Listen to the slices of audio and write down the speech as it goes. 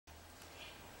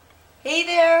Hey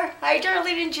there! Hi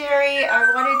Darlene and Jerry.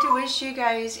 I wanted to wish you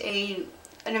guys an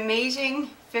amazing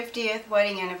 50th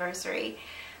wedding anniversary.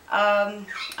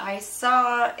 I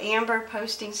saw Amber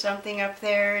posting something up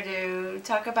there to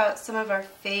talk about some of our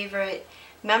favorite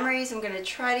memories. I'm going to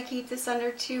try to keep this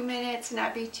under 2 minutes,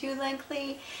 not be too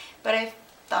lengthy, but I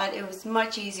thought it was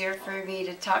much easier for me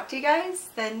to talk to you guys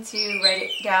than to write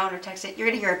it down or text it. You're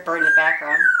going to hear it burn in the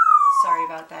background. Sorry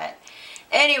about that.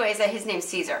 Anyways, his name's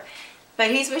Caesar. But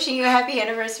he's wishing you a happy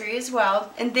anniversary as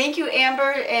well. And thank you,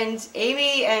 Amber and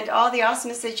Amy, and all the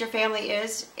awesomeness that your family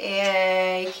is.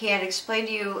 I can't explain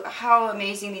to you how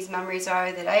amazing these memories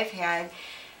are that I've had.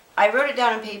 I wrote it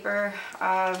down on paper.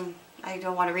 I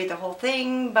don't want to read the whole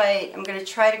thing, but I'm going to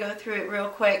try to go through it real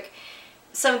quick.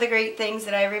 Some of the great things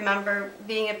that I remember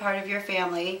being a part of your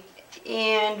family.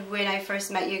 And when I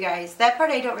first met you guys. That part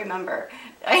I don't remember.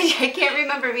 I can't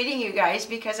remember meeting you guys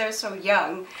because I was so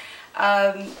young.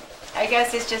 I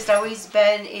guess it's just always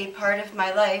been a part of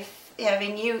my life,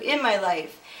 having you in my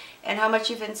life, and how much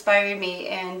you've inspired me,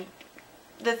 and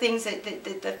the things that,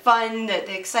 the fun,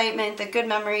 the excitement, the good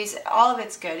memories, all of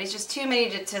it's good. It's just too many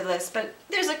to list, but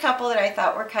there's a couple that I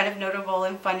thought were kind of notable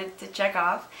and fun to check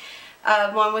off.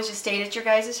 One was just staying at your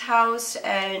guys' house,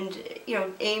 and, you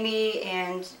know, Amy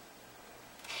and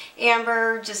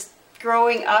Amber just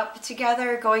growing up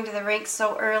together, going to the rink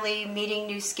so early, meeting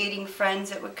new skating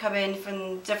friends that would come in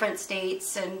from different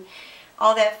states, and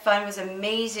all that fun was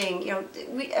amazing. You know,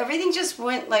 everything just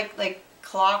went like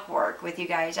clockwork with you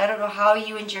guys. I don't know how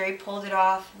you and Jerry pulled it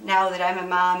off now that I'm a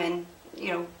mom and, you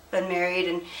know, been married,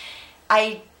 and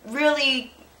I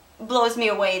really blows me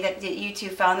away that you two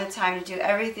found the time to do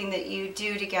everything that you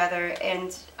do together,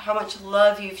 and how much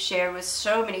love you've shared with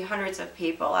so many hundreds of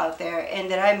people out there, and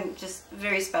that I'm just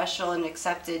very special and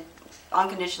accepted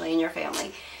unconditionally in your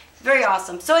family. Very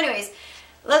awesome. So anyways,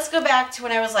 let's go back to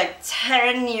when I was like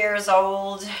 10 years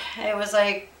old. It was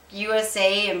like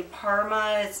USA in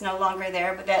Parma. It's no longer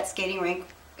there, but that skating rink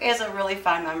is a really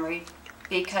fun memory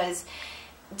because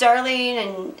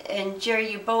Darlene and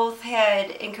Jerry, you both had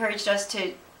encouraged us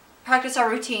to practice our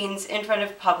routines in front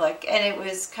of public, and it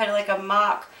was kind of like a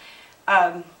mock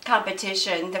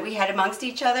competition that we had amongst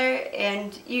each other,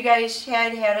 and you guys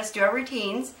had us do our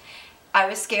routines. I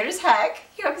was scared as heck,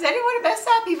 you know, because I didn't want to mess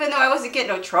up, even though I wasn't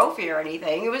getting no trophy or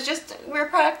anything. It was just, we were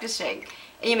practicing,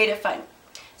 and you made it fun.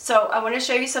 So I want to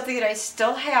show you something that I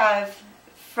still have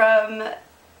from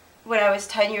when I was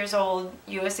 10 years old,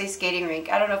 USA skating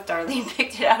rink. I don't know if Darlene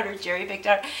picked it out or Jerry picked it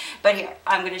out, but here,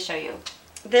 I'm going to show you.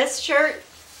 This shirt,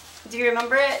 do you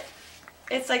remember it?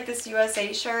 It's like this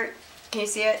USA shirt. Can you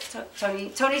see it?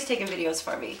 Tony's taking videos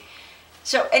for me.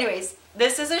 So anyways,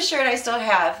 this is a shirt I still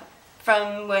have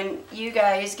from when you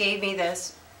guys gave me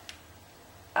this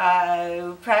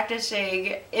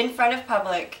practicing in front of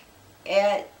public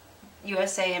at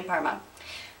USA in Parma.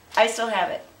 I still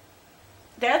have it.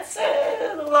 That's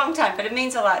a long time, but it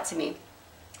means a lot to me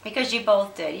because you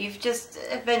both did. You've just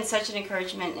been such an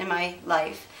encouragement in my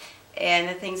life and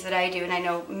the things that I do, and I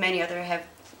know many other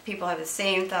people have the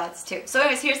same thoughts too. So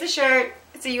anyways, here's the shirt.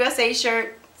 It's a USA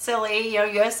shirt. Silly, you know,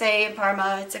 USA in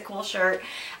Parma. It's a cool shirt.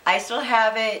 I still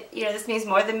have it. You know, this means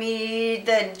more than me.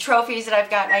 The trophies that I've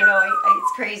gotten, I know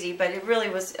it's crazy, but it really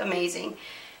was amazing.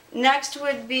 Next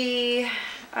would be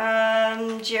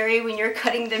Jerry, when you're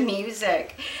cutting the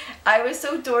music. I was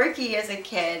so dorky as a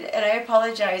kid, and I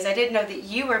apologize. I didn't know that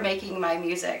you were making my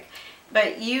music.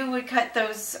 But you would cut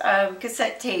those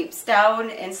cassette tapes down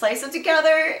and slice them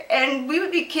together, and we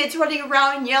would be kids running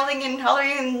around yelling and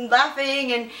hollering and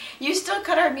laughing, and you still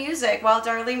cut our music while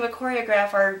Darlene would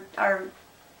choreograph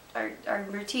our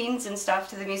routines and stuff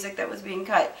to the music that was being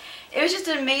cut. It was just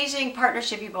an amazing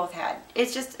partnership you both had.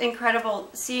 It's just incredible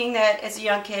seeing that as a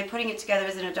young kid, putting it together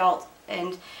as an adult,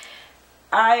 and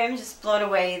I am just blown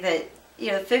away that,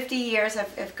 you know, 50 years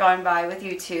have gone by with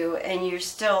you two, and you're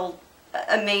still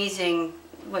amazing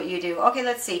what you do. Okay,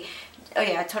 let's see. Oh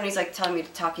yeah, Tony's like telling me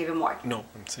to talk even more. No,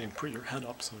 I'm saying put your head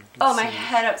up so you can Oh, see my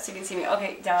head up so you can see me.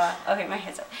 Okay, duh. Okay, my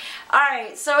head's up.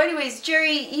 Alright, so anyways,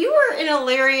 Jerry, you were in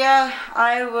Elyria.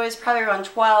 I was probably around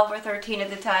 12 or 13 at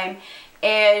the time,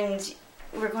 and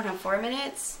we're going on 4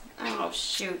 minutes? Oh,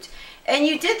 shoot. And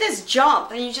you did this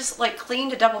jump, and you just like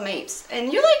cleaned a double mapes.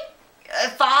 And you're like a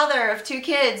father of 2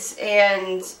 kids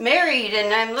and married,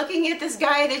 and I'm looking at this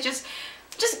guy that he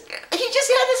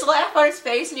just had this laugh on his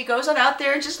face, and he goes on out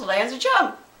there and just lands a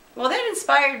jump. Well, that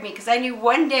inspired me because I knew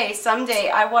one day, someday,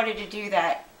 I wanted to do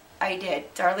that. I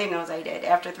did. Darlene knows I did.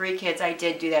 After 3 kids, I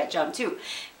did do that jump too.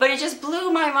 But it just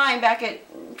blew my mind back at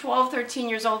 12, 13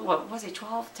 years old. What was it,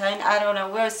 12, 10? I don't know.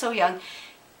 I was so young.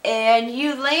 And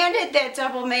you landed that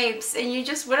double mapes, and you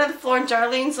just went on the floor, and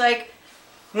Darlene's like,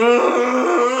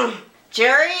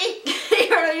 Jerry,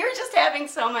 you're just having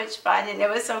so much fun, and it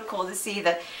was so cool to see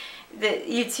the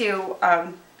you two.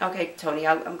 Okay, Tony,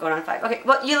 I'm going on 5. Okay,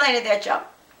 well, you landed that jump.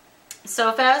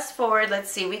 So fast forward,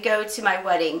 let's see, we go to my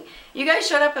wedding. You guys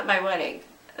showed up at my wedding.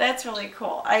 That's really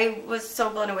cool. I was so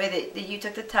blown away that you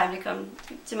took the time to come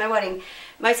to my wedding.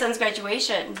 My son's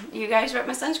graduation. You guys were at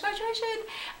my son's graduation.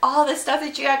 All the stuff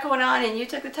that you got going on, and you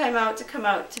took the time out to come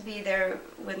out to be there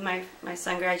when my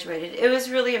son graduated. It was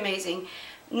really amazing.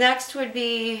 Next would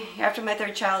be, after my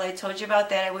 3rd child, I told you about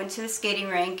that. I went to the skating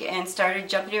rink and started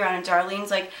jumping around, and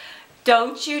Darlene's like,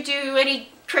 don't you do any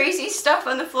crazy stuff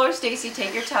on the floor, Stacy,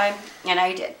 take your time. And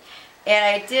I did.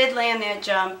 And I did land that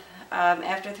jump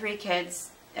after 3 kids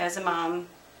as a mom,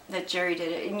 that Jerry did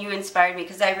it. And you inspired me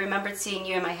because I remembered seeing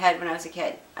you in my head when I was a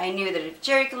kid. I knew that if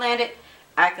Jerry could land it,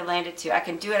 I could land it too. I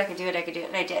can do it, I can do it, I could do it,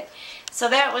 and I did. So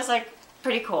that was like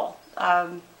pretty cool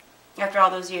after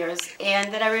all those years.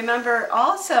 And then I remember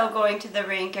also going to the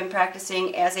rink and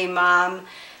practicing as a mom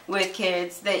with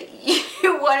kids that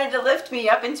you wanted to lift me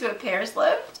up into a pairs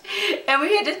lift, and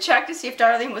we had to check to see if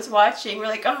Darlene was watching. We're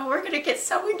like, oh, we're gonna get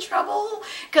so in trouble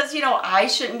because, you know, I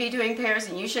shouldn't be doing pairs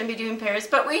and you shouldn't be doing pairs,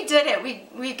 but we did it.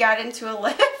 We got into a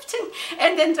lift,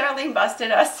 and then Darlene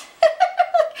busted us.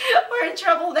 We're in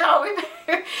trouble now.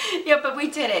 Yeah, but we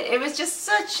did it. It was just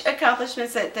such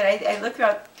accomplishments that I look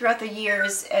throughout the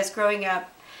years as growing up.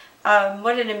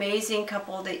 What an amazing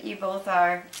couple that you both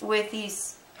are, with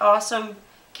these awesome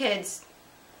kids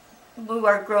who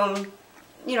are grown,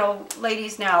 you know,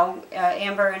 ladies now,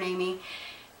 Amber and Amy,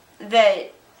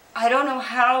 that I don't know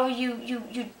how you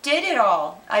did it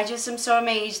all. I just am so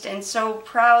amazed and so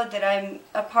proud that I'm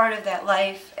a part of that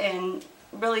life, and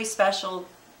really special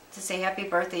to say happy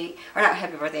birthday, or not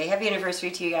happy birthday, happy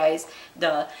anniversary to you guys,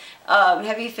 duh.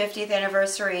 Happy 50th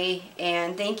anniversary,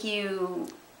 and thank you,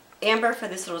 Amber, for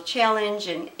this little challenge,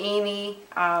 and Amy.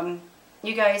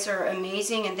 You guys are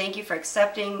amazing, and thank you for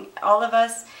accepting all of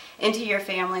us into your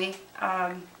family.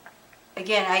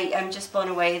 Again, I'm just blown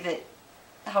away that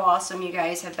how awesome you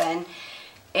guys have been,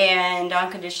 and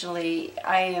unconditionally,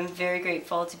 I am very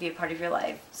grateful to be a part of your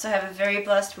life. So have a very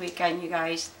blessed weekend, you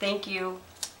guys. Thank you.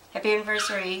 Happy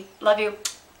anniversary. Love you.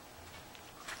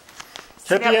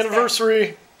 Happy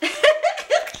anniversary.